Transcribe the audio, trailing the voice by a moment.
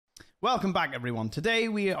Welcome back, everyone. Today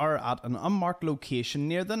we are at an unmarked location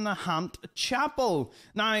near the Nahant Chapel.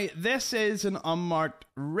 Now, this is an unmarked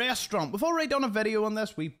restaurant. We've already done a video on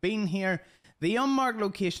this. We've been here. The unmarked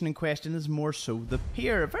location in question is more so the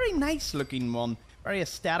Pier. A very nice looking one. Very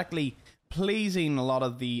aesthetically pleasing. A lot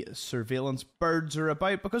of the surveillance birds are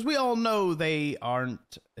about because we all know they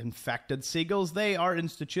aren't infected seagulls. They are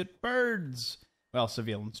institute birds. Well,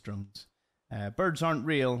 surveillance drones. Birds aren't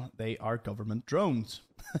real. They are government drones.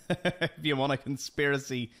 If you want a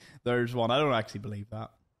conspiracy, there's one. I don't actually believe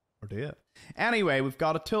that. Or do you? Anyway, we've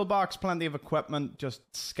got a toolbox, plenty of equipment just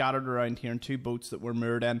scattered around here, and two boats that were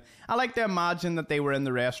moored in. I like to imagine that they were in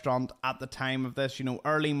the restaurant at the time of this,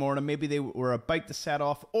 early morning. Maybe they were about to set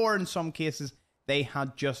off, or in some cases, they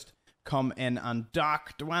had just come in and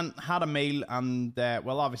docked, had a meal, and,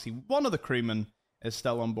 obviously, one of the crewmen is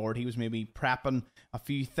still on board. He was maybe prepping a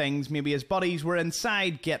few things. Maybe his buddies were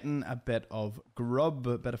inside getting a bit of grub,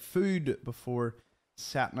 a bit of food before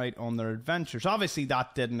setting out on their adventures. Obviously,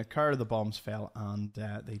 that didn't occur. The bombs fell and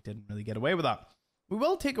they didn't really get away with that. We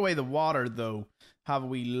will take away the water, though. Have a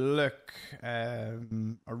wee look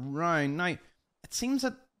around. Now, it seems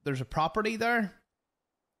that there's a property there.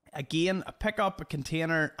 Again, a pickup, a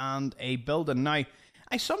container, and a building. Now,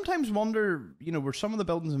 I sometimes wonder, were some of the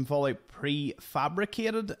buildings in Fallout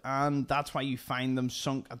prefabricated, and that's why you find them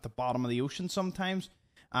sunk at the bottom of the ocean sometimes?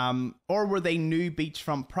 Or were they new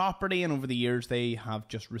beachfront property, and over the years they have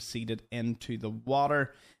just receded into the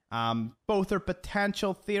water? Both are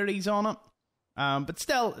potential theories on it. But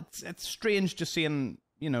still, it's strange just seeing,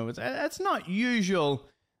 it's not usual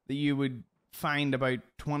that you would find about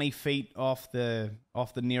 20 feet off the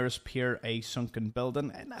nearest pier a sunken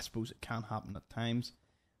building, and I suppose it can happen at times.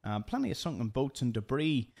 Plenty of sunken boats and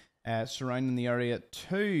debris surrounding the area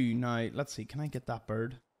too. Now, let's see, can I get that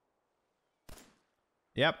bird?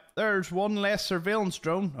 Yep, there's one less surveillance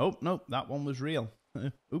drone. Oh, no, that one was real.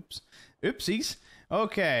 Oops. Oopsies.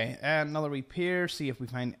 Okay, another wee pier, see if we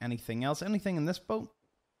find anything else. Anything in this boat?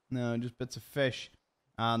 No, just bits of fish.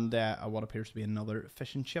 And what appears to be another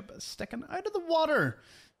fishing ship sticking out of the water.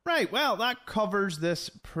 Right, well, that covers this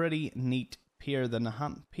pretty neat pier, the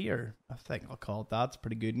Nahant Pier. I think I'll call it that. It's a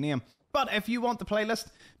pretty good name. But if you want the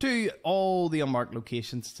playlist to all the unmarked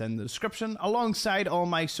locations, it's in the description, alongside all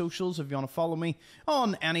my socials. If you want to follow me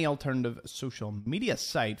on any alternative social media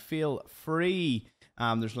site, feel free.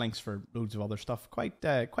 There's links for loads of other stuff. Quite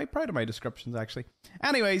proud of my descriptions, actually.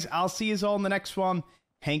 Anyways, I'll see you all in the next one.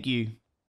 Thank you.